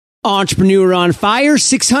Entrepreneur on Fire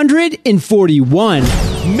 641.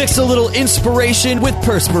 Mix a little inspiration with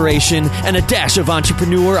perspiration and a dash of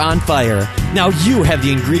Entrepreneur on Fire. Now you have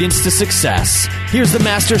the ingredients to success. Here's the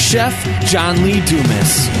master chef, John Lee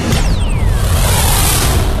Dumas.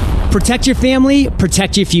 Protect your family,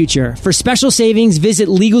 protect your future. For special savings, visit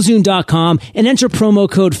LegalZoom.com and enter promo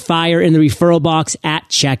code FIRE in the referral box at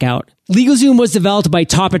checkout. LegalZoom was developed by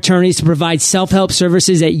top attorneys to provide self-help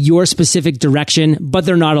services at your specific direction, but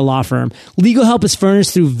they're not a law firm. Legal help is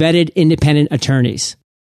furnished through vetted independent attorneys.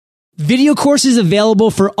 Video courses available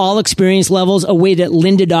for all experience levels await at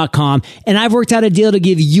lynda.com, and I've worked out a deal to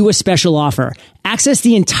give you a special offer. Access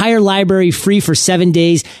the entire library free for 7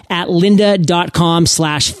 days at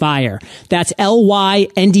lynda.com/fire. That's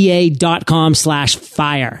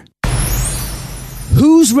LYNDA.com/fire.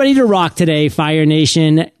 Who's ready to rock today, Fire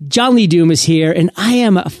Nation? John Lee Dumas here, and I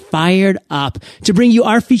am fired up to bring you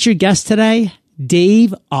our featured guest today,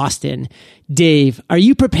 Dave Austin. Dave, are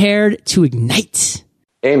you prepared to ignite?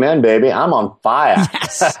 Amen, baby. I'm on fire.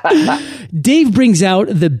 Yes. Dave brings out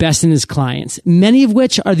the best in his clients, many of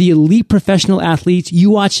which are the elite professional athletes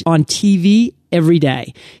you watch on TV every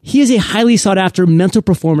day. He is a highly sought after mental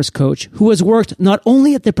performance coach who has worked not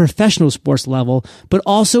only at the professional sports level, but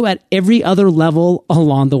also at every other level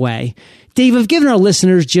along the way. Dave, I've given our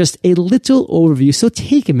listeners just a little overview, so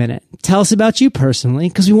take a minute. Tell us about you personally,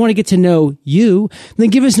 because we want to get to know you, and then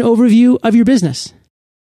give us an overview of your business.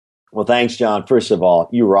 Well, thanks, John. First of all,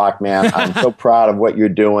 you rock, man. I'm so proud of what you're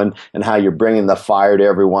doing and how you're bringing the fire to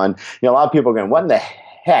everyone. You know, a lot of people are going, what in the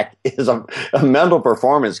heck is a mental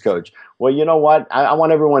performance coach? Well, you know what? I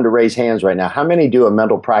want everyone to raise hands right now. How many do a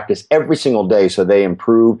mental practice every single day so they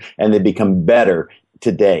improve and they become better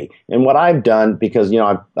today? And what I've done, because, you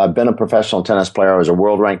know, I've been a professional tennis player. I was a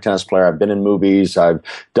world-ranked tennis player. I've been in movies. I've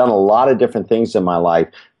done a lot of different things in my life.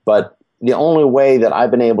 But the only way that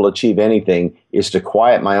I've been able to achieve anything is to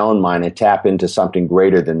quiet my own mind and tap into something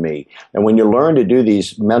greater than me. And when you learn to do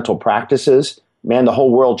these mental practices, man, the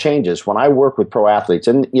whole world changes. When I work with pro athletes,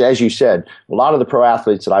 and as you said, a lot of the pro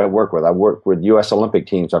athletes that I work with U.S. Olympic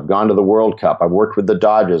teams. I've gone to the World Cup. I've worked with the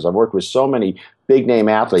Dodgers. I've worked with so many big name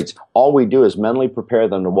athletes. All we do is mentally prepare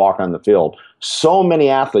them to walk on the field. So many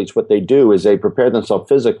athletes, what they do is they prepare themselves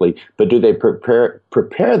physically, but do they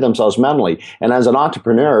prepare themselves mentally? And as an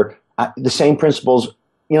entrepreneur, the same principles,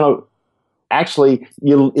 you know, actually,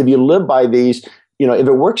 if you live by these, you know, if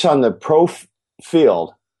it works on the pro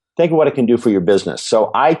field, think of what it can do for your business. So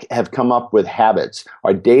I have come up with habits,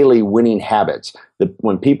 our daily winning habits, that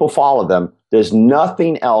when people follow them, there's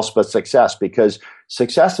nothing else but success, because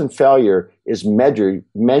success and failure is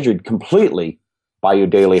measured completely by your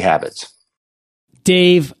daily habits.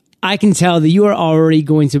 Dave, I can tell that you are already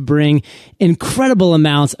going to bring incredible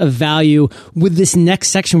amounts of value with this next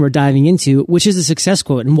section we're diving into, which is a success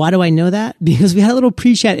quote. And why do I know that? Because we had a little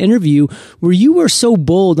pre-chat interview where you were so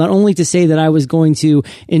bold not only to say that I was going to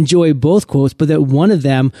enjoy both quotes, but that one of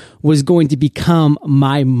them was going to become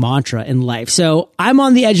my mantra in life. So I'm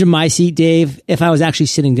on the edge of my seat, Dave, if I was actually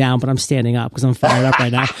sitting down, but I'm standing up because I'm fired up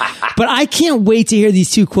right now. But I can't wait to hear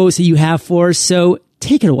these two quotes that you have for us. So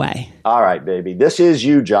take it away. All right, baby. This is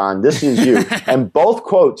you, John. This is you. And both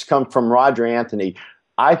quotes come from Roger Anthony.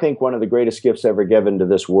 I think one of the greatest gifts ever given to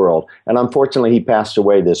this world. And unfortunately, he passed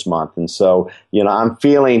away this month. And so, you know, I'm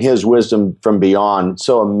feeling his wisdom from beyond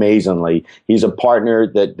so amazingly. He's a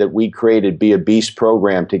partner that we created, Be a Beast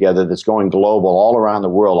program together that's going global all around the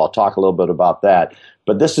world. I'll talk a little bit about that.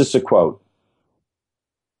 But this is the quote.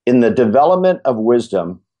 In the development of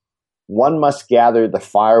wisdom, one must gather the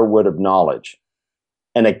firewood of knowledge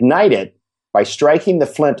and ignite it by striking the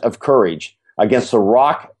flint of courage against the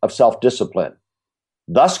rock of self-discipline,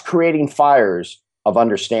 thus creating fires of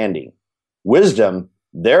understanding. Wisdom,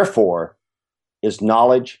 therefore, is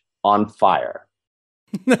knowledge on fire.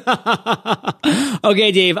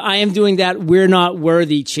 Okay, Dave, I am doing that "we're not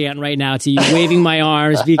worthy" chant right now to you, waving my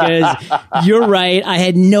arms, because you're right. I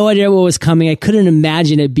had no idea what was coming. I couldn't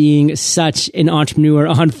imagine it being such an entrepreneur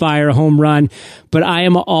on fire home run, but I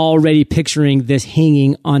am already picturing this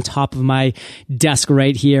hanging on top of my desk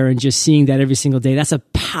right here and just seeing that every single day. That's a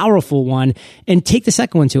powerful one. And take the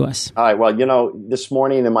second one to us. All right. Well, you know, this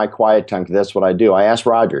morning in my quiet time, that's what I do. I asked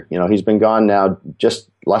Roger, you know, he's been gone now just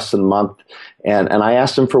less than a month. And I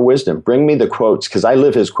asked him for wisdom. Bring me the quotes, because I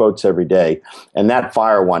live his quotes every day. And that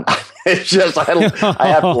fire one, it's just, I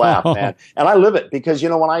have to laugh, man. And I live it because, you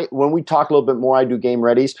know, when we talk a little bit more, I do game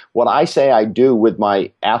readies. What I say I do with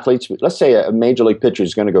my athletes, let's say a major league pitcher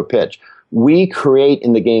is going to go pitch. We create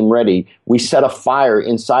in the game ready, we set a fire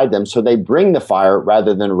inside them so they bring the fire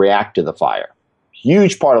rather than react to the fire.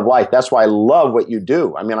 huge part of life. That's why I love what you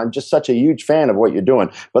do. I mean, I'm just such a huge fan of what you're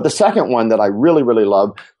doing. But the second one that I really, really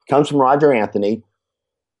love comes from Roger Anthony.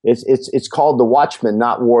 It's called The Watchman,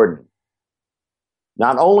 Not Warden.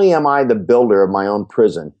 Not only am I the builder of my own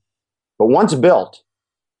prison, but once built,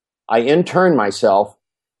 I intern myself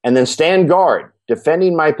and then stand guard,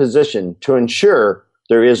 defending my position to ensure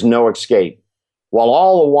there is no escape, while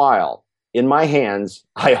all the while, in my hands,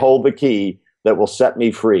 I hold the key that will set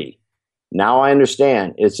me free. Now I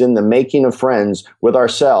understand it's in the making of friends with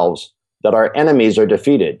ourselves that our enemies are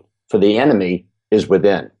defeated, for the enemy is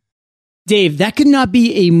within. Dave, that could not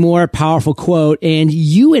be a more powerful quote. And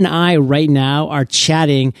you and I right now are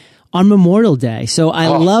chatting on Memorial Day. So I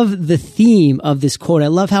love the theme of this quote. I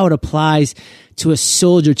love how it applies to a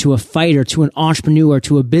soldier, to a fighter, to an entrepreneur,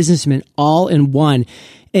 to a businessman, all in one.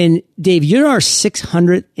 And Dave, you're our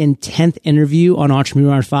 610th interview on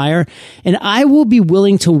Entrepreneur on Fire. And I will be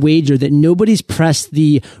willing to wager that nobody's pressed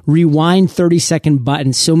the rewind 30-second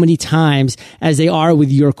button so many times as they are with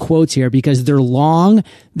your quotes here, because they're long,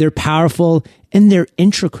 they're powerful, and they're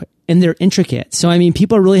intricate. So, I mean,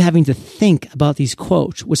 people are really having to think about these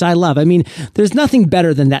quotes, which I love. I mean, there's nothing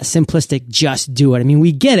better than that simplistic, just do it. I mean,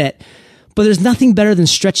 we get it. But there's nothing better than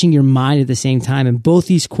stretching your mind at the same time. And both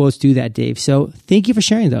these quotes do that, Dave. So thank you for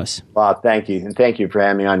sharing those. Well, thank you. And thank you for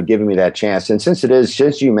having me on and giving me that chance. And since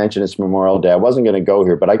you mentioned it's Memorial Day, I wasn't going to go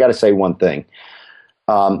here, but I got to say one thing.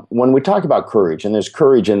 When we talk about courage, and there's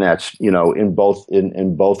courage in that, in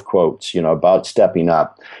both quotes, about stepping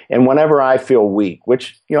up. And whenever I feel weak,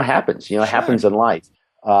 which, happens, happens in life.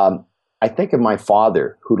 I think of my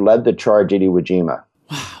father who led the charge at Iwo Jima.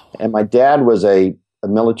 Wow. And my dad was a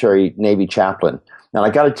military Navy chaplain. Now, I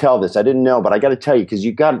got to tell this. I didn't know, but I got to tell you, because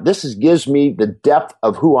gives me the depth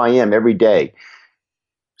of who I am every day.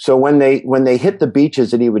 So when they hit the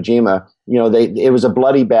beaches at Iwo Jima, it was a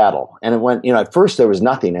bloody battle, and it went. At first there was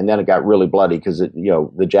nothing, and then it got really bloody because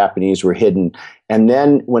the Japanese were hidden. And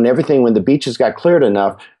then when the beaches got cleared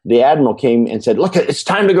enough, the admiral came and said, "Look, it's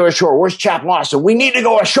time to go ashore. Where's Chaplain Lawson? We need to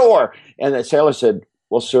go ashore." And the sailor said,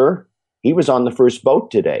 "Well, sir, he was on the first boat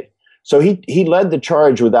today." So he led the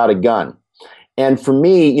charge without a gun. And for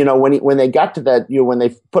me, when they got to that, when they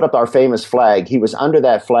put up our famous flag, he was under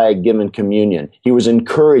that flag giving communion. He was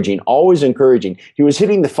encouraging, always encouraging. He was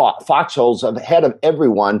hitting the foxholes ahead of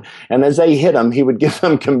everyone. And as they hit him, he would give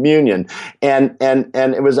them communion. And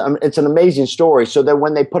it's an amazing story. So that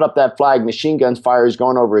when they put up that flag, machine gun fire is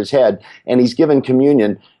going over his head and he's giving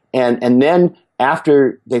communion. And then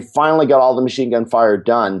after they finally got all the machine gun fire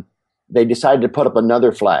done, they decided to put up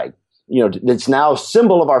another flag. It's now a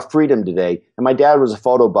symbol of our freedom today. And my dad was a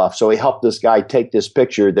photo buff, so he helped this guy take this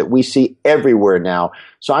picture that we see everywhere now.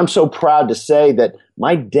 So I'm so proud to say that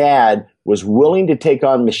my dad was willing to take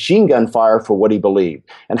on machine gun fire for what he believed.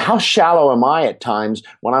 And how shallow am I at times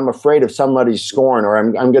when I'm afraid of somebody's scorn, or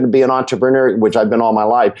I'm going to be an entrepreneur, which I've been all my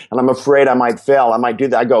life, and I'm afraid I might fail, I might do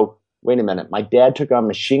that. I go, wait a minute, my dad took on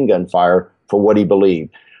machine gun fire for what he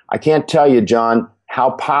believed. I can't tell you, John,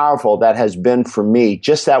 how powerful that has been for me.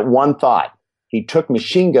 Just that one thought. He took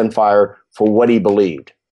machine gun fire for what he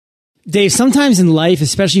believed. Dave, sometimes in life,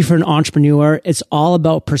 especially for an entrepreneur, it's all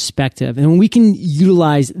about perspective. And when we can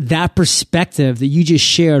utilize that perspective that you just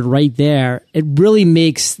shared right there, it really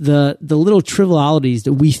makes the little trivialities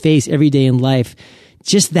that we face every day in life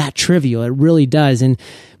just that trivial. It really does. And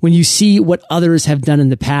when you see what others have done in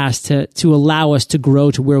the past to allow us to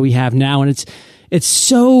grow to where we have now, and it's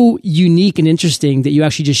so unique and interesting that you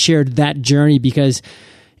actually just shared that journey, because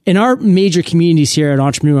in our major communities here at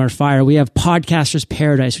Entrepreneur on Fire, we have Podcasters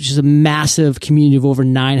Paradise, which is a massive community of over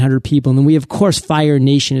 900 people. And then we have, of course, Fire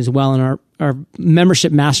Nation as well, and our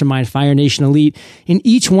membership mastermind, Fire Nation Elite. In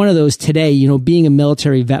each one of those today, being a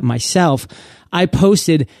military vet myself, I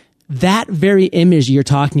posted that very image you're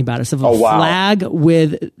talking about. It's of a flag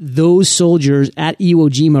with those soldiers at Iwo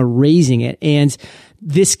Jima raising it. And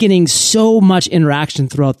this getting so much interaction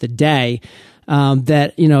throughout the day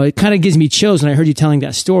that, it kind of gives me chills when I heard you telling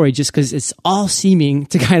that story, just because it's all seeming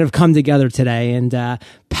to kind of come together today. And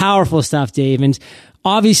powerful stuff, Dave. And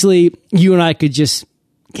obviously, you and I could just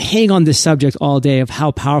hang on this subject all day of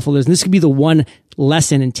how powerful it is. And this could be the one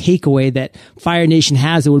lesson and takeaway that Fire Nation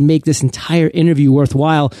has that would make this entire interview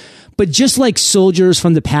worthwhile. But just like soldiers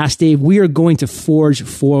from the past, Dave, we are going to forge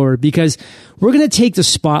forward, because we're going to take the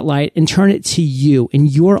spotlight and turn it to you and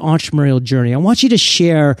your entrepreneurial journey. I want you to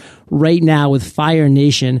share right now with Fire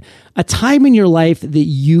Nation a time in your life that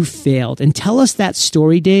you failed, and tell us that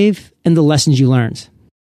story, Dave, and the lessons you learned.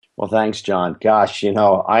 Well, thanks, John. Gosh,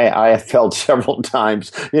 I have felt several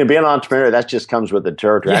times, being an entrepreneur, that just comes with the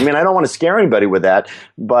territory. Yeah. I mean, I don't want to scare anybody with that,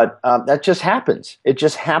 but that just happens. It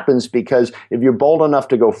just happens because if you're bold enough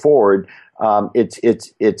to go forward,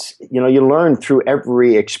 it's you learn through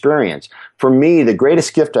every experience. For me, the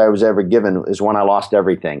greatest gift I was ever given is when I lost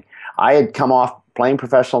everything. I had come off playing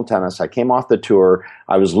professional tennis. I came off the tour.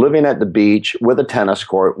 I was living at the beach with a tennis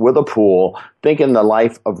court, with a pool, thinking the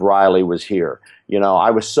life of Riley was here.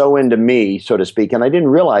 I was so into me, so to speak, and I didn't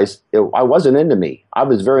realize I wasn't into me. I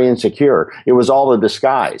was very insecure. It was all a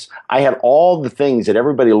disguise. I had all the things that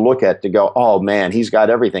everybody look at to go, oh man, he's got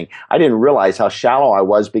everything. I didn't realize how shallow I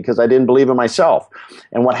was because I didn't believe in myself.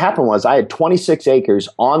 And what happened was I had 26 acres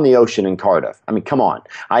on the ocean in Cardiff. I mean, come on.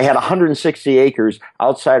 I had 160 acres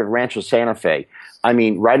outside of Rancho Santa Fe. I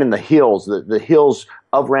mean, right in the hills, the hills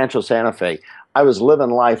of Rancho Santa Fe. I was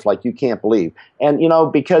living life like you can't believe. And,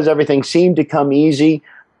 because everything seemed to come easy,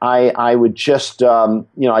 I would just,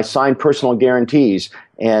 I signed personal guarantees.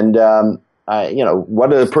 And,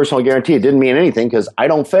 what a personal guarantee? It didn't mean anything because I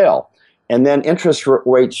don't fail. And then interest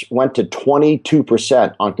rates went to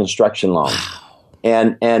 22% on construction loans. Wow.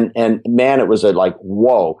 And man, it was like,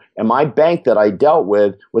 whoa. And my bank that I dealt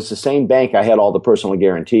with was the same bank I had all the personal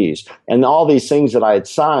guarantees. And all these things that I had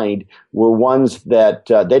signed were ones that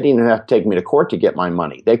they didn't even have to take me to court to get my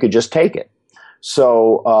money. They could just take it.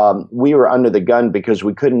 So we were under the gun because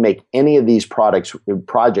we couldn't make any of these projects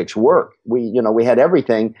work. We had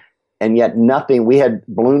everything. And yet nothing, we had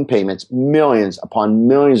balloon payments, millions upon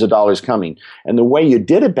millions of dollars coming. And the way you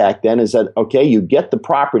did it back then is that, okay, you get the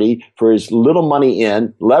property for as little money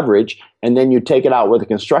in, leverage, and then you take it out with a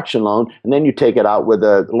construction loan, and then you take it out with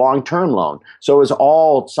a long-term loan. So it was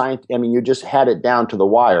all science. I mean, you just had it down to the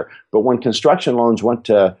wire. But when construction loans went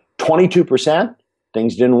to 22%,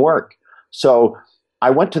 things didn't work. So I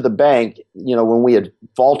went to the bank, when we had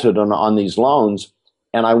faulted on these loans,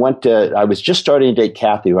 and I was just starting to date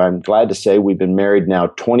Kathy, who I'm glad to say we've been married now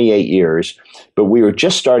 28 years, but we were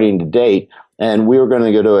just starting to date, and we were going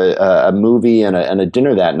to go to a movie and a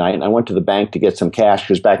dinner that night. And I went to the bank to get some cash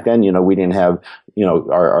because back then, we didn't have,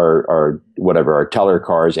 our teller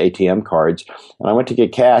cards, ATM cards. And I went to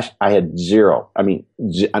get cash. I had zero. I mean,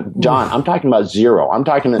 John, I'm talking about zero. I'm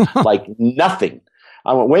talking like nothing.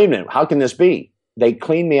 I went, wait a minute, how can this be? They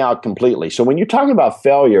cleaned me out completely. So when you're talking about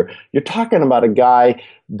failure, you're talking about a guy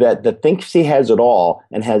that thinks he has it all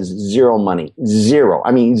and has zero money. Zero.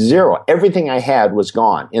 I mean, zero. Everything I had was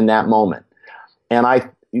gone in that moment.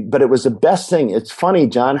 But it was the best thing. It's funny,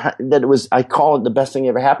 John, that I call it the best thing that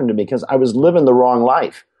ever happened to me because I was living the wrong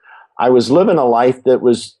life. I was living a life that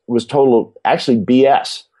was total, actually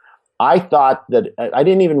BS. I thought that I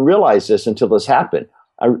didn't even realize this until this happened.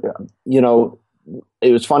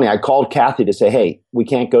 It was funny. I called Kathy to say, hey, we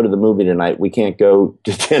can't go to the movie tonight. We can't go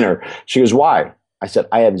to dinner. She goes, why? I said,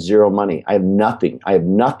 I have zero money. I have nothing.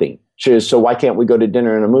 She goes, so why can't we go to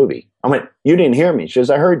dinner and a movie? I went, you didn't hear me. She goes,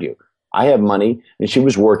 I heard you. I have money. And she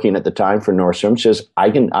was working at the time for Nordstrom. She says, I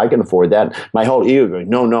can afford that. My whole ego going,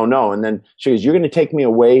 no. And then she goes, you're going to take me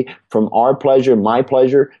away from our pleasure, my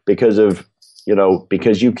pleasure, because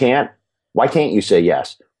you can't. Why can't you say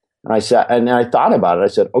yes? And I said, and I thought about it. I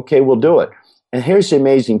said, okay, we'll do it. And here's the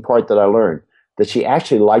amazing part that I learned, that she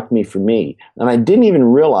actually liked me for me. And I didn't even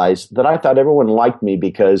realize that I thought everyone liked me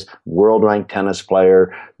because world-ranked tennis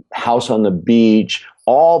player, house on the beach,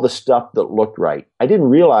 all the stuff that looked right. I didn't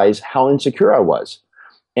realize how insecure I was.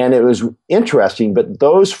 And it was interesting, but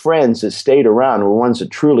those friends that stayed around were ones that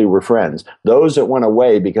truly were friends. Those that went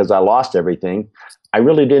away because I lost everything, I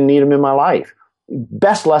really didn't need them in my life.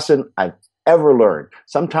 Best lesson I've ever learned.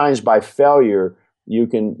 Sometimes by failure,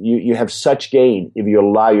 you have such gain if you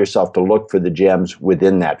allow yourself to look for the gems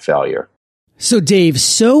within that failure. So Dave,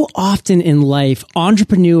 so often in life,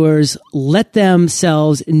 entrepreneurs let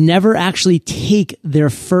themselves never actually take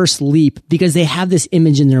their first leap because they have this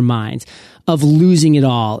image in their minds of losing it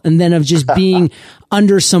all and then of just being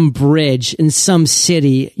under some bridge in some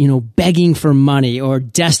city, begging for money or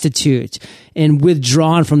destitute and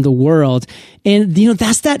withdrawn from the world. And,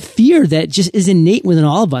 that's that fear that just is innate within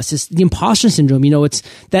all of us. It's the imposter syndrome. It's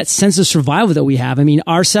that sense of survival that we have. I mean,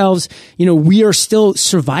 ourselves, we are still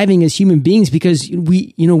surviving as human beings because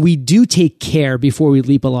we do take care before we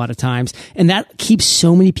leap a lot of times. And that keeps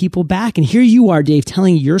so many people back. And here you are, Dave,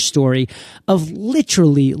 telling your story of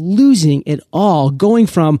literally losing it all, going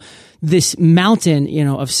from this mountain,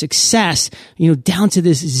 of success, down to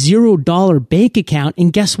this $0 bank account.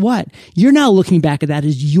 And guess what? You're now looking back at that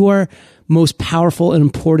as your most powerful and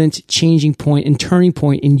important changing point and turning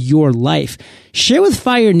point in your life. Share with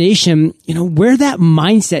Fire Nation, where that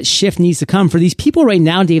mindset shift needs to come for these people right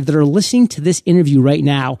now, Dave, that are listening to this interview right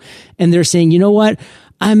now. And they're saying, you know what?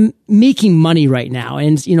 I'm making money right now.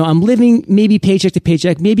 And, I'm living maybe paycheck to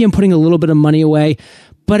paycheck. Maybe I'm putting a little bit of money away,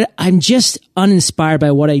 but I'm just uninspired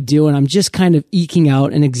by what I do. And I'm just kind of eking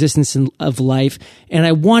out an existence of life. And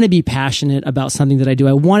I want to be passionate about something that I do.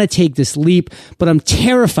 I want to take this leap, but I'm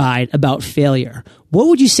terrified about failure. What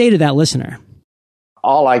would you say to that listener?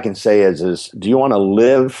 All I can say is do you want to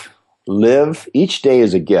live? Each day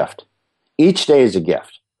is a gift. Each day is a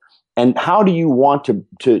gift. And how do you want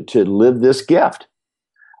to live this gift?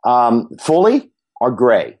 Fully or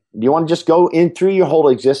gray? Do you want to just go in through your whole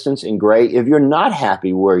existence in gray? If you're not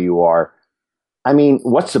happy where you are,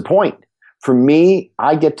 what's the point? For me,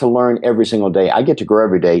 I get to learn every single day. I get to grow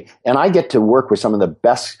every day, and I get to work with some of the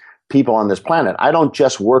best people on this planet. I don't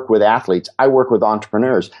just work with athletes. I work with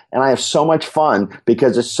entrepreneurs, and I have so much fun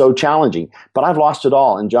because it's so challenging. But I've lost it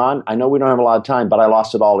all. And John, I know we don't have a lot of time, but I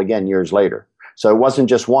lost it all again years later. So it wasn't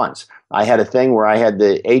just once. I had a thing where I had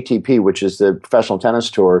the ATP, which is the professional tennis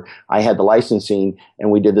tour. I had the licensing, and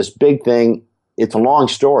we did this big thing. It's a long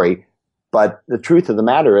story, but the truth of the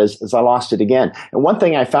matter is I lost it again. And one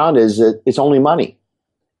thing I found is that it's only money.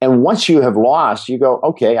 And once you have lost, you go,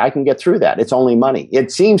 okay, I can get through that. It's only money.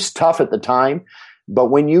 It seems tough at the time, but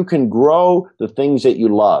when you can grow the things that you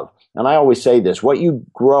love, and I always say this, what you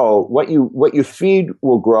grow, what you feed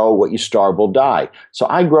will grow, what you starve will die. So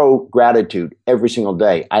I grow gratitude every single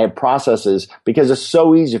day. I have processes because it's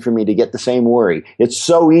so easy for me to get the same worry. It's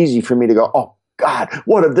so easy for me to go, oh God,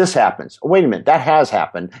 what if this happens? Wait a minute, that has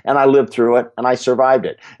happened, and I lived through it, and I survived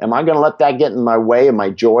it. Am I going to let that get in my way of my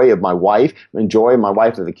joy of my wife, and joy of my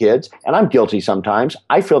wife of the kids? And I'm guilty sometimes.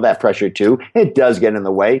 I feel that pressure too. It does get in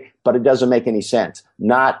the way, but it doesn't make any sense.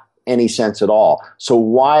 Not any sense at all. So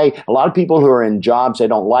why a lot of people who are in jobs they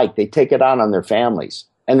don't like, they take it out on their families,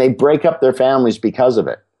 and they break up their families because of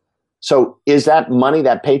it. So is that money,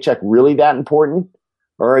 that paycheck, really that important?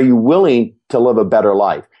 Or are you willing to live a better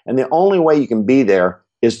life? And the only way you can be there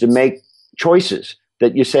is to make choices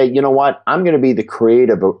that you say, you know what, I'm going to be the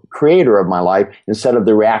creator of my life instead of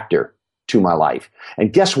the reactor to my life.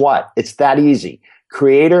 And guess what? It's that easy.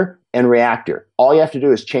 Creator and reactor. All you have to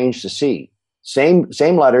do is change the C. Same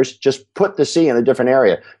letters, just put the C in a different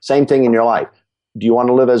area. Same thing in your life. Do you want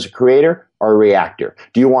to live as a creator or a reactor?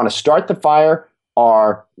 Do you want to start the fire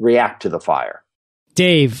or react to the fire?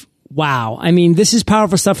 Dave, wow. This is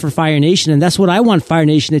powerful stuff for Fire Nation, and that's what I want Fire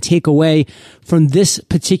Nation to take away from this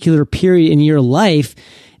particular period in your life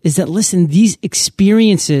is that, listen, these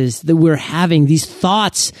experiences that we're having, these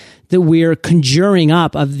thoughts that we're conjuring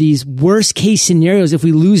up of these worst case scenarios if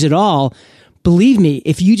we lose it all, believe me,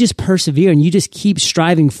 if you just persevere and you just keep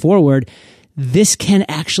striving forward, this can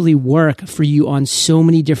actually work for you on so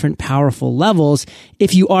many different powerful levels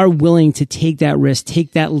if you are willing to take that risk,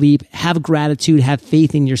 take that leap, have gratitude, have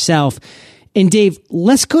faith in yourself. And Dave,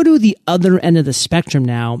 let's go to the other end of the spectrum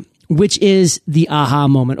now, which is the aha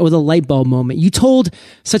moment or the light bulb moment. You told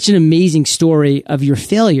such an amazing story of your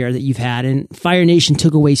failure that you've had, and Fire Nation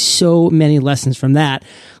took away so many lessons from that.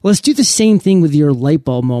 Let's do the same thing with your light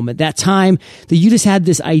bulb moment. That time that you just had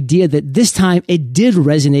this idea that this time it did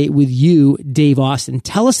resonate with you, Dave Austin.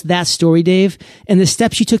 Tell us that story, Dave, and the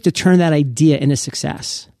steps you took to turn that idea into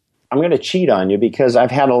success. I'm going to cheat on you because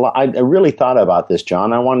I've had I really thought about this,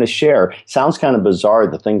 John. I want to share. Sounds kind of bizarre,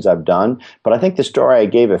 the things I've done, but I think the story I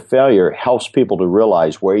gave of failure helps people to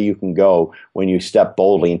realize where you can go when you step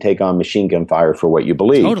boldly and take on machine gun fire for what you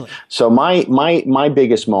believe. Totally. So my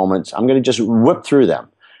biggest moments, I'm going to just whip through them.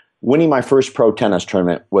 Winning my first pro tennis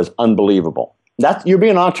tournament was unbelievable. You're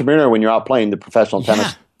being an entrepreneur when you're out playing the professional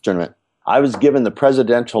tennis tournament. I was given the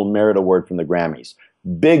Presidential Merit Award from the Grammys.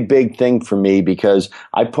 Big thing for me because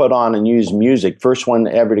I put on and used music. First one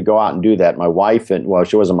ever to go out and do that. My wife,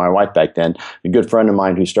 she wasn't my wife back then, a good friend of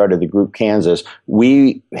mine who started the group Kansas.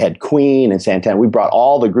 We had Queen and Santana. We brought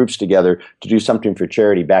all the groups together to do something for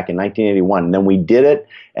charity back in 1981. And then we did it,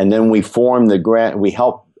 and then we formed we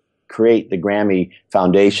helped create the Grammy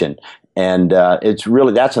Foundation. And it's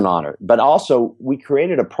really, that's an honor. But also, we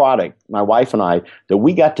created a product, my wife and I, that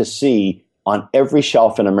we got to see on every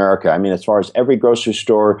shelf in America. As far as every grocery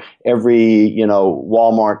store, every,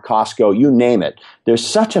 Walmart, Costco, you name it. There's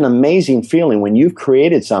such an amazing feeling when you've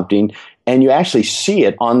created something and you actually see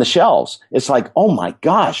it on the shelves. It's like, oh my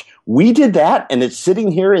gosh, we did that and it's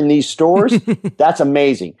sitting here in these stores? That's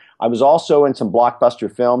amazing. I was also in some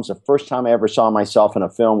blockbuster films. The first time I ever saw myself in a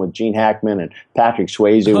film with Gene Hackman and Patrick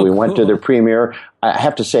Swayze. We went to their premiere. I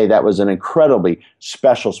have to say that was an incredibly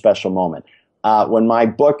special, special moment. When my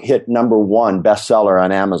book hit #1 bestseller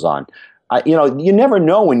on Amazon, you never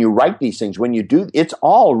know when you write these things. When you do, it's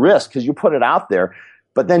all risk because you put it out there.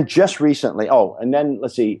 But then just recently,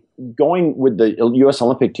 let's see, going with the U.S.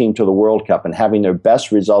 Olympic team to the World Cup and having their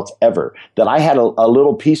best results ever, that I had a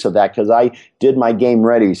little piece of that because I did my game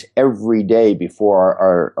readies every day before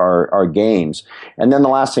our games. And then the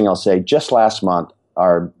last thing I'll say, just last month,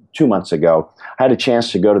 or 2 months ago, I had a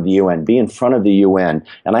chance to go to the UN, be in front of the UN,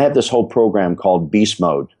 and I have this whole program called Beast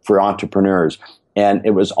Mode for entrepreneurs. And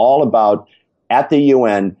it was all about, at the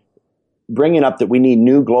UN, bringing up that we need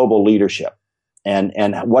new global leadership. And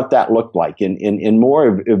what that looked like in more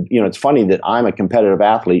of, it's funny that I'm a competitive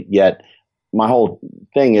athlete, yet my whole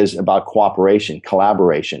thing is about cooperation,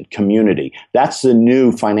 collaboration, community. That's the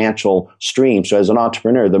new financial stream. So as an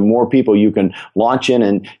entrepreneur, the more people you can launch in,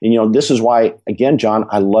 and this is why, again, John,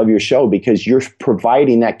 I love your show, because you're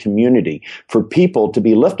providing that community for people to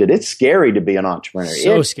be lifted. It's scary to be an entrepreneur.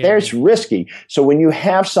 So scary. It's risky. So when you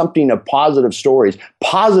have something of positive stories,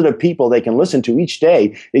 positive people they can listen to each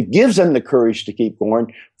day, it gives them the courage to keep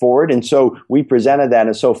going forward. And so we presented that. And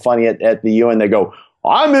it's so funny at the UN, they go,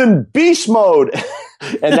 I'm in beast mode.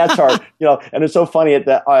 And that's our, and it's so funny at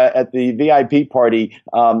the VIP party,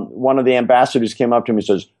 one of the ambassadors came up to me and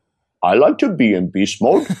says, I like to be in beast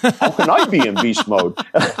mode. How can I be in beast mode?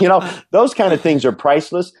 Those kind of things are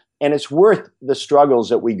priceless, and it's worth the struggles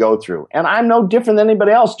that we go through. And I'm no different than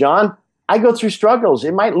anybody else, John. I go through struggles.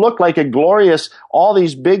 It might look like a glorious, all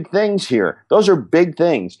these big things here. Those are big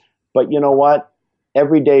things. But you know what?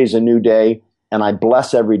 Every day is a new day. And I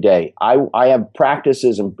bless every day. I have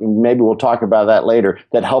practices, and maybe we'll talk about that later,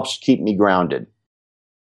 that helps keep me grounded.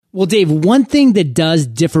 Well, Dave, one thing that does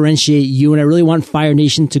differentiate you, and I really want Fire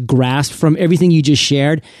Nation to grasp from everything you just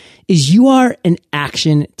shared, is you are an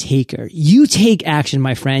action taker. You take action,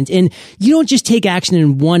 my friend, and you don't just take action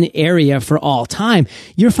in one area for all time.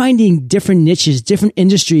 You're finding different niches, different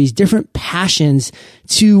industries, different passions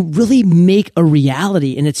to really make a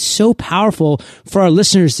reality. And it's so powerful for our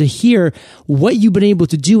listeners to hear what you've been able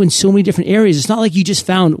to do in so many different areas. It's not like you just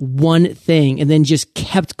found one thing and then just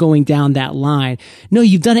kept going down that line. No,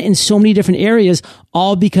 you've done it in so many different areas,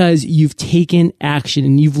 all because you've taken action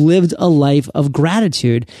and you've lived a life of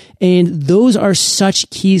gratitude. And those are such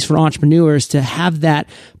keys for entrepreneurs to have that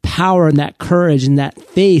power and that courage and that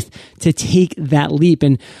faith to take that leap.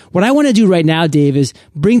 And what I want to do right now, Dave, is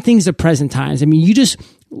bring things to present times. I mean, you just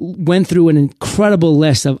went through an incredible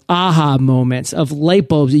list of aha moments, of light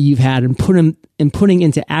bulbs that you've had, and putting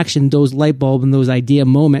into action those light bulb and those idea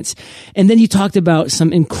moments. And then you talked about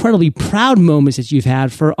some incredibly proud moments that you've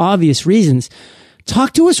had for obvious reasons.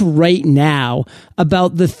 Talk to us right now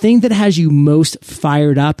about the thing that has you most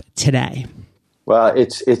fired up today. Well,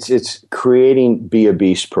 it's creating Be a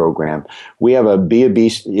Beast program. We have a Be a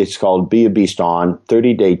Beast. It's called Be a Beast On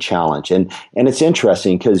 30-day challenge, and it's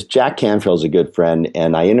interesting because Jack Canfield is a good friend,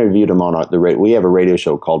 and I interviewed him on we have a radio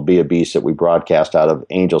show called Be a Beast that we broadcast out of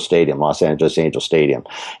Angel Stadium, Los Angeles Angel Stadium,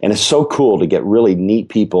 and it's so cool to get really neat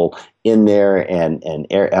people in there, and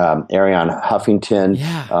Ariane Huffington,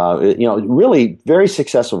 really very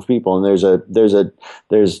successful people, and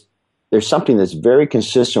there's something that's very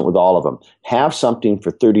consistent with all of them. Have something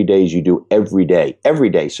for 30 days you do every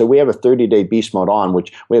day. So we have a 30-day Beast Mode On,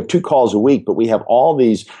 which we have 2 calls a week, but we have all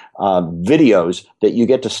these videos that you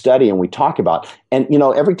get to study and we talk about. And,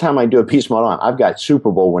 every time I do a Beast Mode On, I've got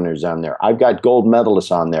Super Bowl winners on there. I've got gold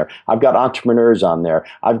medalists on there. I've got entrepreneurs on there.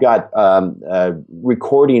 I've got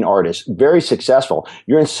recording artists, very successful.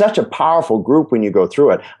 You're in such a powerful group when you go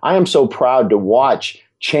through it. I am so proud to watch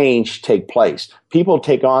change take place. People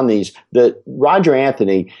take on Roger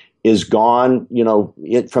Anthony is gone,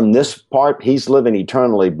 from this part, he's living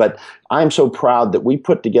eternally. But I'm so proud that we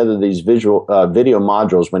put together these video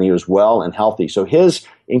modules when he was well and healthy. So his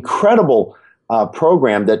incredible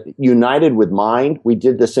program that united with mine, we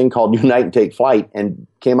did this thing called Unite and Take Flight and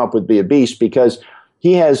came up with Be a Beast because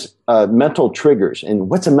he has mental triggers. And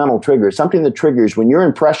what's a mental trigger? Something that triggers when you're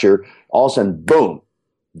in pressure, all of a sudden, boom.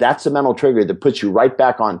 That's the mental trigger that puts you right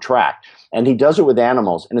back on track. And he does it with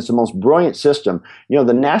animals, and it's the most brilliant system.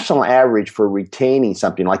 The national average for retaining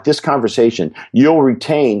something like this conversation, you'll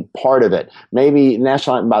retain part of it. Maybe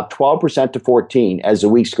national about 12% to 14% as the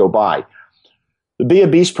weeks go by. The Be a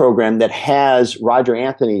Beast program that has Roger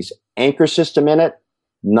Anthony's anchor system in it,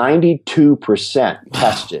 92%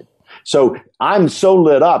 tested. So I'm so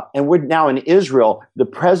lit up, and we're now in Israel. The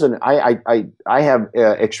president, I have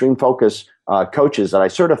Extreme Focus coaches that I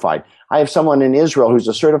certified. I have someone in Israel who's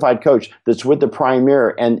a certified coach that's with the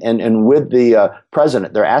premier and with the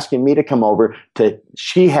president. They're asking me to come over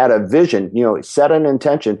she had a vision, set an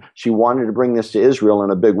intention. She wanted to bring this to Israel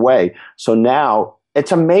in a big way. So now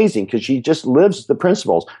it's amazing because she just lives the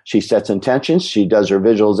principles. She sets intentions. She does her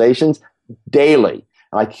visualizations daily.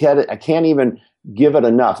 And I can't even give it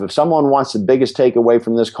enough. If someone wants the biggest takeaway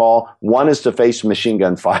from this call, one is to face machine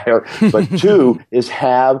gun fire, but two is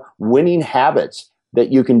have winning habits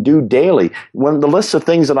that you can do daily. When the list of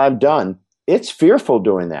things that I've done, it's fearful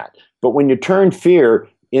doing that. But when you turn fear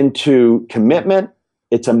into commitment,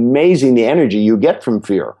 it's amazing the energy you get from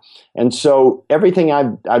fear. And so everything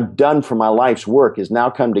I've done for my life's work has now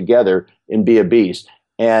come together in Be a Beast.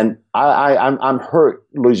 And I'm hurt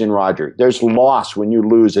losing Roger. There's loss when you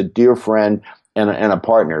lose a dear friend and a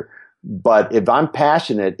partner. But if I'm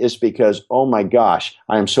passionate, it's because, oh my gosh,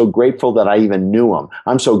 I am so grateful that I even knew him.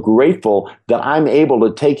 I'm so grateful that I'm able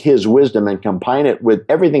to take his wisdom and combine it with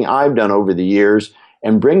everything I've done over the years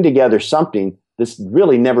and bring together something that's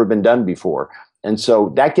really never been done before. And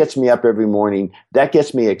so that gets me up every morning. That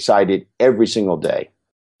gets me excited every single day.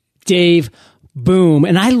 Dave, boom.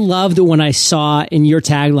 And I loved when I saw in your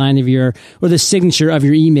tagline or the signature of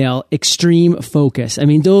your email, Extreme Focus. I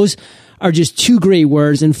mean, those are just two great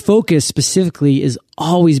words, and focus specifically has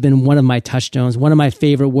always been one of my touchstones, one of my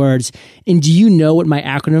favorite words. And do you know what my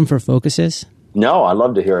acronym for focus is? No, I'd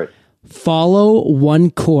love to hear it. Follow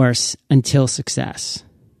one course until success.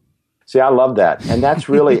 See, I love that. And that's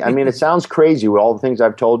really, I mean, it sounds crazy with all the things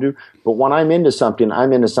I've told you, but when I'm into something,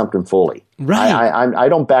 I'm into something fully. Right. I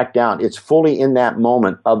don't back down. It's fully in that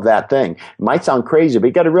moment of that thing. It might sound crazy, but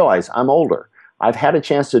you got to realize I'm older. I've had a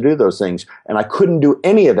chance to do those things, and I couldn't do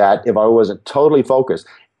any of that if I wasn't totally focused.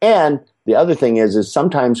 And the other thing is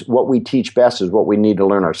sometimes what we teach best is what we need to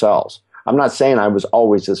learn ourselves. I'm not saying I was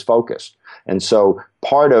always this focused. And so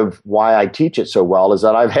part of why I teach it so well is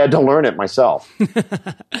that I've had to learn it myself.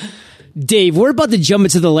 Dave, we're about to jump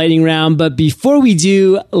into the lightning round, but before we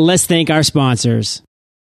do, let's thank our sponsors.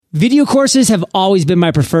 Video courses have always been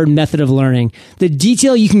my preferred method of learning. The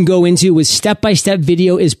detail you can go into with step-by-step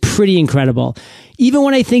video is pretty incredible. Even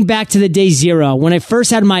when I think back to the day zero, when I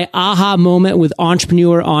first had my aha moment with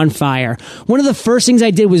Entrepreneur on Fire, one of the first things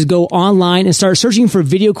I did was go online and start searching for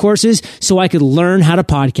video courses so I could learn how to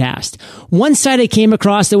podcast. One site I came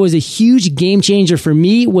across that was a huge game changer for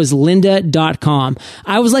me was lynda.com.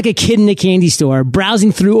 I was like a kid in a candy store,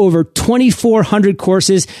 browsing through over 2,400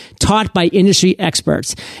 courses taught by industry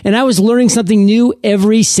experts. And I was learning something new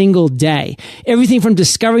every single day. Everything from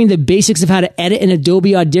discovering the basics of how to edit in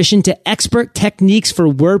Adobe Audition to expert techniques for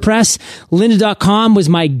WordPress, lynda.com was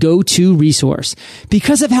my go-to resource.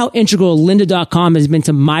 Because of how integral lynda.com has been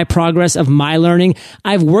to my progress of my learning,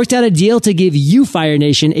 I've worked out a deal to give you, Fire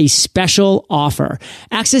Nation, a special offer.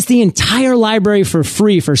 Access the entire library for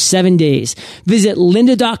free for 7 days. Visit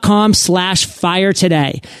lynda.com/fire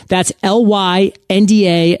today. That's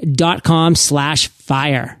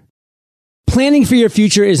lynda.com/fire. Planning for your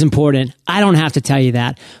future is important. I don't have to tell you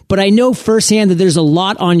that, but I know firsthand that there's a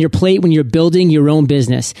lot on your plate when you're building your own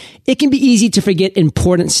business. It can be easy to forget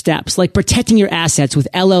important steps like protecting your assets with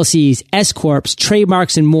LLCs, S-corps,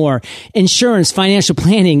 trademarks, and more. Insurance, financial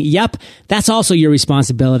planning. Yep, that's also your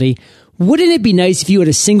responsibility. Wouldn't it be nice if you had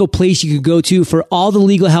a single place you could go to for all the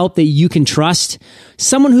legal help that you can trust?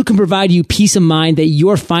 Someone who can provide you peace of mind that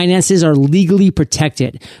your finances are legally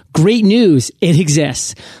protected. Great news, it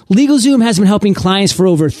exists. LegalZoom has been helping clients for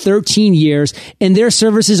over 13 years, and their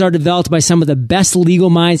services are developed by some of the best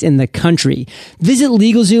legal minds in the country. Visit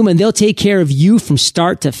LegalZoom and they'll take care of you from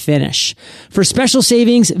start to finish. For special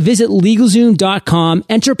savings, visit LegalZoom.com,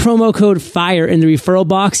 enter promo code FIRE in the referral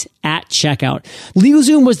box at checkout.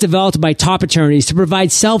 LegalZoom was developed by top attorneys to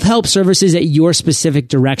provide self-help services at your specific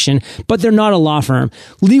direction, but they're not a law firm.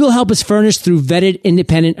 Legal help is furnished through vetted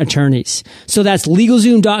independent attorneys. So that's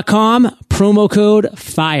LegalZoom.com, promo code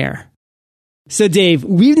FIRE. So Dave,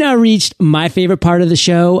 we've now reached my favorite part of the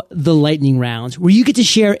show, the lightning round, where you get to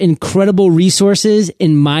share incredible resources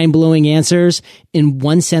and mind-blowing answers in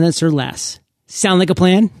one sentence or less. Sound like a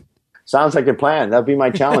plan? Sounds like a plan. That'd be my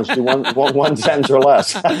challenge to one sentence or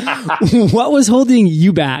less. What was holding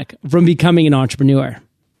you back from becoming an entrepreneur?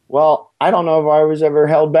 Well, I don't know if I was ever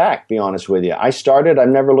held back, to be honest with you. I started, I've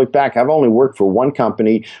never looked back. I've only worked for one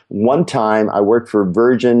company. One time I worked for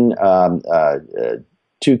Virgin,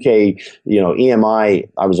 2K, EMI.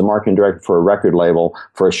 I was a marketing director for a record label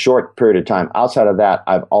for a short period of time. Outside of that,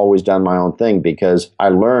 I've always done my own thing because I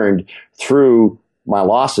learned through my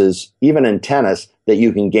losses, even in tennis, that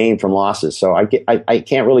you can gain from losses. So I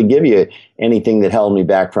can't really give you anything that held me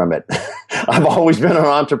back from it. I've always been an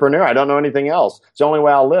entrepreneur. I don't know anything else. It's the only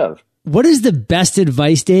way I'll live. What is the best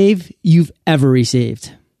advice, Dave, you've ever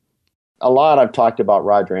received? A lot I've talked about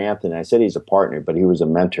Roger Anthony. I said he's a partner, but he was a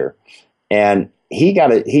mentor. And he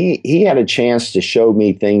had a chance to show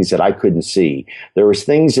me things that I couldn't see. There was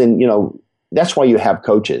things that's why you have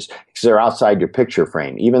coaches, because they're outside your picture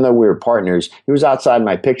frame. Even though we were partners, he was outside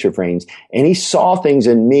my picture frames, and he saw things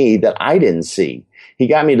in me that I didn't see. He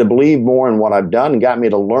got me to believe more in what I've done and got me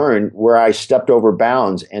to learn where I stepped over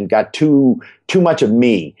bounds and got too much of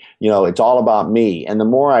me. It's all about me. And the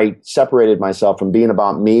more I separated myself from being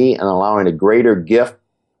about me and allowing a greater gift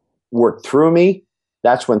work through me,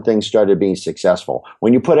 that's when things started being successful.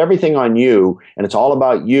 When you put everything on you and it's all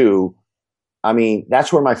about you,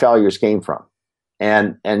 that's where my failures came from.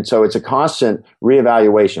 And so it's a constant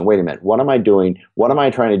reevaluation. Wait a minute. What am I doing? What am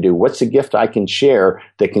I trying to do? What's the gift I can share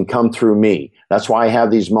that can come through me? That's why I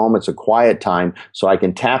have these moments of quiet time, so I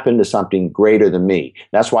can tap into something greater than me.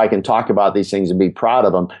 That's why I can talk about these things and be proud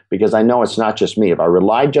of them, because I know it's not just me. If I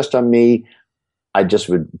relied just on me, I just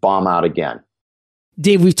would bomb out again.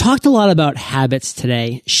 Dave, we've talked a lot about habits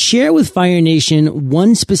today. Share with Fire Nation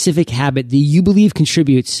one specific habit that you believe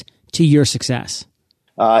contributes to your success.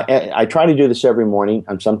 I try to do this every morning.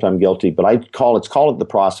 I'm sometimes guilty, but it's called the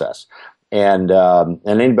process. And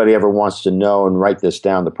anybody ever wants to know and write this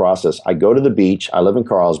down, the process. I go to the beach. I live in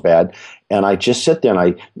Carlsbad, and I just sit there,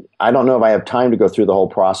 and I don't know if I have time to go through the whole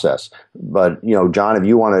process. But, John, if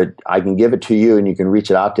you want to, I can give it to you and you can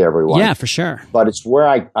reach it out to everyone. Yeah, for sure. But it's where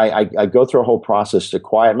I go through a whole process to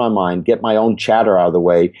quiet my mind, get my own chatter out of the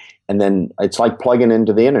way. And then it's like plugging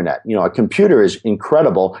into the internet. A computer is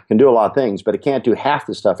incredible, can do a lot of things, but it can't do half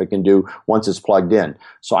the stuff it can do once it's plugged in.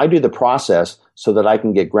 So I do the process so that I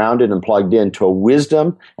can get grounded and plugged into a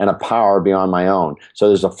wisdom and a power beyond my own. So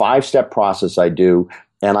there's a 5-step process I do,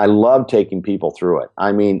 and I love taking people through it.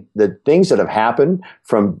 The things that have happened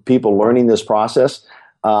from people learning this process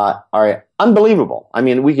are unbelievable.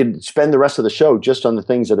 We could spend the rest of the show just on the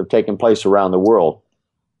things that have taken place around the world.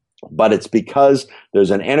 But it's because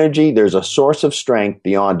there's an energy, there's a source of strength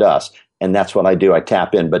beyond us. And that's what I do. I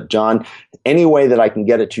tap in. But John, any way that I can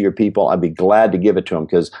get it to your people, I'd be glad to give it to them,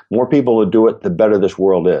 because more people will do it, the better this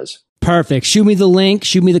world is. Perfect. Shoot me the link,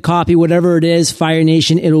 shoot me the copy, whatever it is, Fire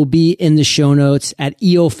Nation. It'll be in the show notes at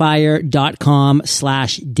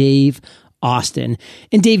eofire.com/Dave Austin.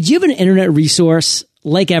 And Dave, do you have an internet resource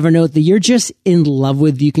like Evernote that you're just in love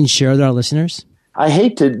with that you can share with our listeners? I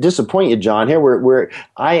hate to disappoint you, John. Here,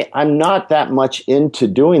 I'm not that much into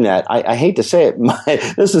doing that. I hate to say it.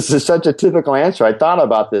 This is such a typical answer. I thought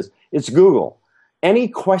about this. It's Google. Any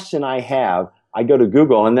question I have, I go to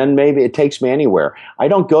Google, and then maybe it takes me anywhere. I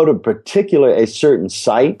don't go to a certain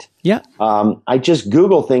site. Yeah. I just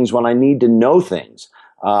Google things when I need to know things.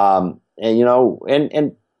 And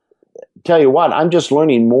tell you what, I'm just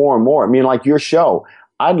learning more and more. Like your show,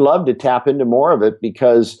 I'd love to tap into more of it,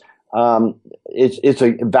 because it's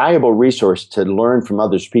a valuable resource to learn from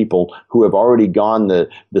others people who have already gone the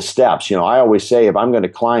steps. I always say, if I'm going to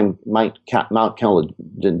climb Mount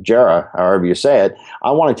Kilimanjaro, however you say it,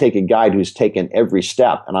 I want to take a guide who's taken every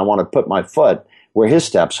step, and I want to put my foot where his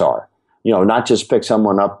steps are. Not just pick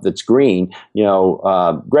someone up that's green.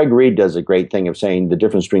 Greg Reed does a great thing of saying the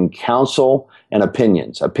difference between counsel and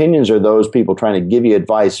opinions. Opinions are those people trying to give you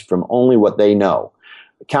advice from only what they know.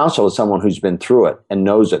 Counsel is someone who's been through it and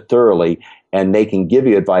knows it thoroughly, and they can give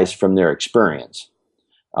you advice from their experience.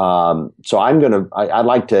 So I'd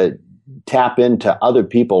like to tap into other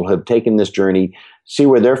people who have taken this journey, see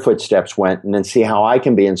where their footsteps went, and then see how I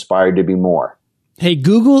can be inspired to be more. Hey,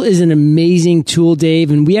 Google is an amazing tool,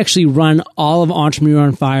 Dave, and we actually run all of Entrepreneur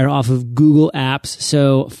on Fire off of Google Apps.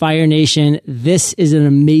 So Fire Nation, this is an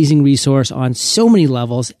amazing resource on so many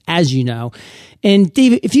levels, as you know. And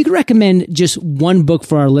Dave, if you could recommend just one book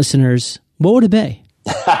for our listeners, what would it be?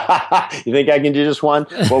 You think I can do just one?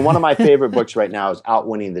 Well, one of my favorite books right now is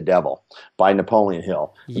Outwitting the Devil by Napoleon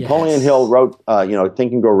Hill. Yes. Napoleon Hill wrote,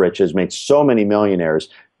 Think and Grow Rich, has made so many millionaires,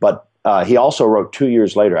 but he also wrote 2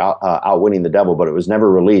 years later, Outwitting the Devil, but it was never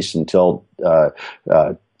released until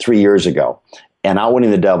 3 years ago. And Outwitting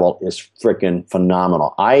the Devil is freaking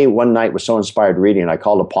phenomenal. I, one night, was so inspired reading, I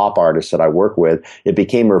called a pop artist that I work with. It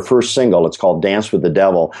became her first single. It's called Dance with the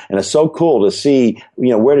Devil. And it's so cool to see,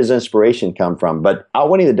 where does inspiration come from? But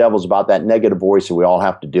Outwitting the Devil is about that negative voice that we all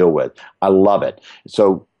have to deal with. I love it.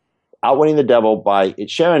 So Outwitting the Devil by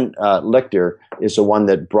Sharon Lichter is the one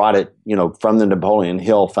that brought it, from the Napoleon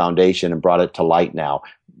Hill Foundation and brought it to light now.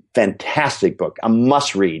 Fantastic book, a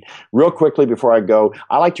must read. Real quickly before I go,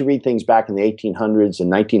 I like to read things back in the 1800s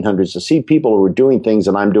and 1900s to see people who were doing things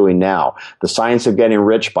that I'm doing now. The Science of Getting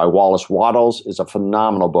Rich by Wallace Wattles is a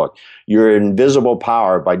phenomenal book. Your Invisible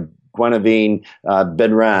Power by Guinevere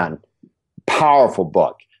Bedran, powerful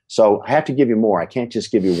book. So I have to give you more. I can't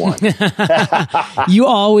just give you one. You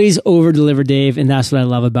always over-deliver, Dave, and that's what I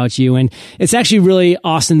love about you. And it's actually really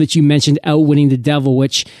awesome that you mentioned Outwitting the Devil,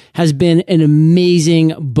 which has been an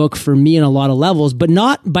amazing book for me on a lot of levels, but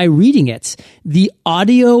not by reading it. The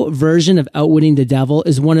audio version of Outwitting the Devil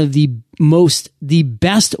is one of the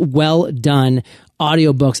best well done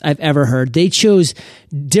audiobooks I've ever heard. They chose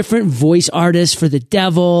different voice artists for the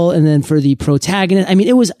devil and then for the protagonist. I mean,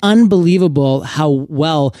 it was unbelievable how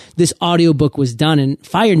well this audiobook was done. And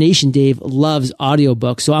Fire Nation Dave loves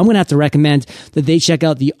audiobooks. So I'm going to have to recommend that they check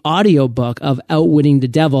out the audiobook of Outwitting the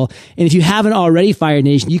Devil. And if you haven't already, Fire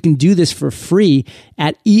Nation, you can do this for free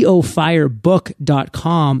at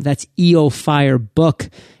eofirebook.com. That's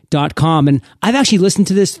eofirebook.com. And I've actually listened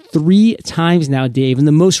to this 3 times now, Dave. And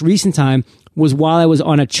the most recent time was while I was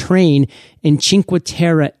on a train in Cinque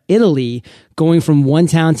Terre, Italy, going from one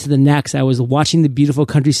town to the next. I was watching the beautiful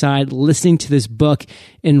countryside, listening to this book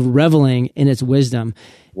and reveling in its wisdom.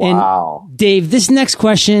 Wow. And Dave, this next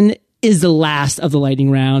question is the last of the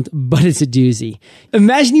lightning round, but it's a doozy.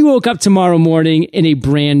 Imagine you woke up tomorrow morning in a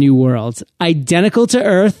brand new world, identical to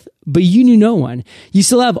Earth, but you knew no one. You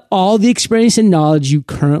still have all the experience and knowledge you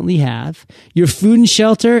currently have, your food and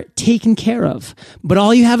shelter taken care of, but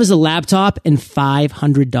all you have is a laptop and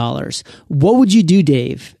 $500. What would you do,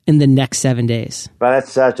 Dave, in the next 7 days? Well,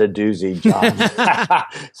 that's such a doozy, John.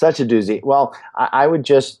 Such a doozy. Well, I would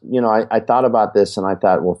just, I thought about this and I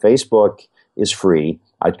thought, well, Facebook is free.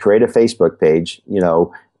 I'd create a Facebook page,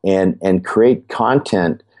 and create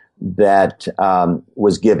content that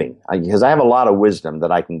was giving, because I have a lot of wisdom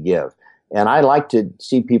that I can give. And I like to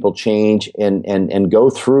see people change and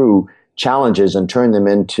go through challenges and turn them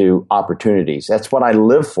into opportunities. That's what I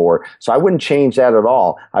live for. So I wouldn't change that at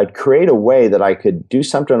all. I'd create a way that I could do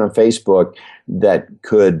something on Facebook that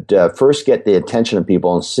could first get the attention of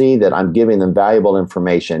people and see that I'm giving them valuable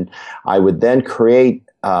information. I would then create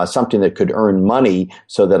something that could earn money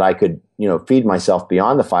so that I could, feed myself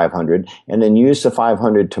beyond the 500, and then use the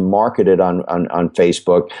 500 to market it on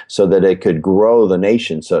Facebook so that it could grow the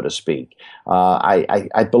nation, so to speak.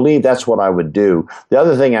 I believe that's what I would do. The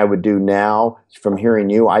other thing I would do now, from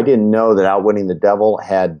hearing you, I didn't know that Outwitting the Devil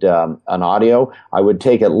had an audio. I would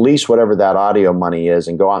take at least whatever that audio money is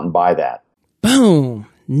and go out and buy that. Boom.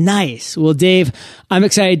 Nice. Well, Dave, I'm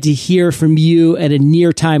excited to hear from you at a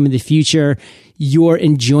near time in the future, your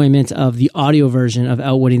enjoyment of the audio version of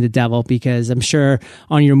Outwitting the Devil, because I'm sure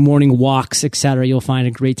on your morning walks, etc., you'll find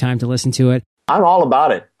a great time to listen to it. I'm all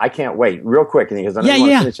about it. I can't wait. Real quick, because I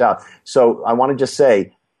want to finish out. So I want to just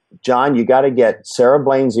say, John, you got to get Sarah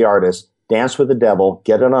Blaine's The Artist, Dance with the Devil,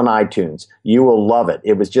 get it on iTunes. You will love it.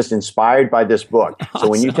 It was just inspired by this book. Awesome. So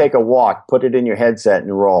when you take a walk, put it in your headset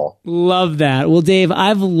and roll. Love that. Well, Dave,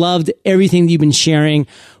 I've loved everything that you've been sharing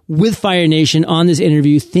with Fire Nation on this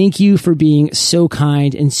interview. Thank you for being so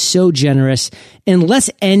kind and so generous. And let's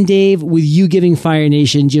end, Dave, with you giving Fire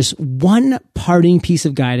Nation just one parting piece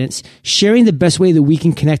of guidance, sharing the best way that we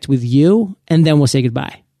can connect with you, and then we'll say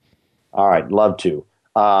goodbye. All right. Love to.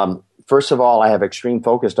 First of all, I have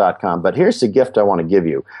extremefocus.com, but here's the gift I want to give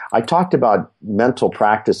you. I talked about mental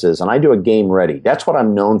practices, and I do a Game Ready. That's what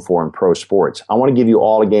I'm known for in pro sports. I want to give you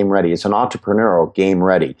all a Game Ready. It's an entrepreneurial Game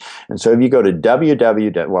Ready. And so if you go to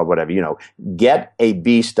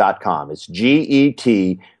getabeast.com, it's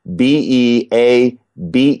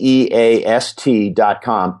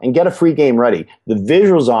GETBEABEAST.com, and get a free Game Ready. The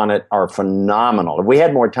visuals on it are phenomenal. If we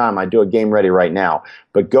had more time, I'd do a Game Ready right now.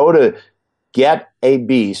 But go to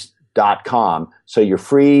getabeast.com. So your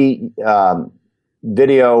free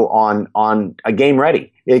video on a Game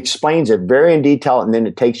Ready. It explains it very in detail, and then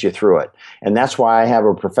it takes you through it. And that's why I have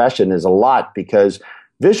a profession is a lot, because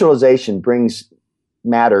visualization brings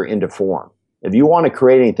matter into form. If you want to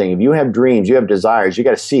create anything, if you have dreams, you have desires, you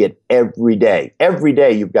got to see it every day. Every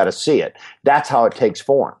day you've got to see it. That's how it takes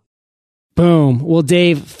form. Boom. Well,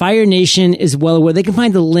 Dave, Fire Nation is well aware. They can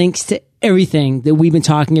find the links to everything that we've been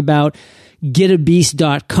talking about.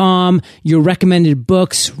 getabeast.com, your recommended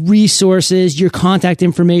books, resources, your contact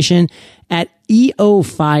information at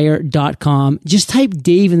eofire.com. Just type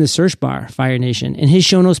Dave in the search bar, Fire Nation, and his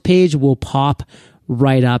show notes page will pop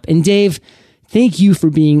right up. And Dave, thank you for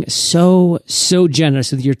being so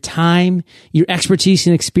generous with your time, your expertise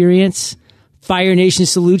and experience. Fire Nation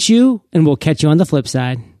salutes you, and we'll catch you on the flip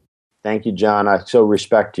side. Thank you, John. I so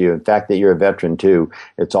respect you. In fact, that you're a veteran too.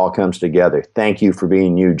 It all comes together. Thank you for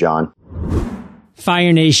being you, John.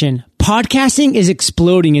 Fire Nation, podcasting is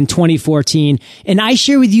exploding in 2014, and I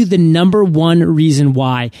share with you the number one reason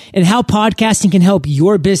why and how podcasting can help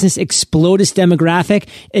your business explode its demographic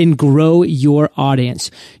and grow your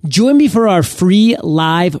audience. Join me for our free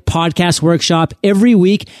live podcast workshop every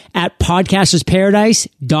week at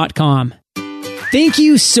podcastersparadise.com. Thank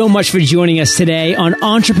you so much for joining us today on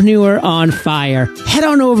Entrepreneur on Fire. Head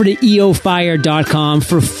on over to eofire.com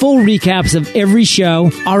for full recaps of every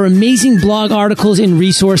show, our amazing blog articles and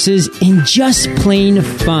resources, and just plain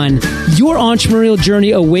fun. Your entrepreneurial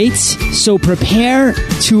journey awaits, so prepare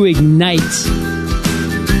to ignite.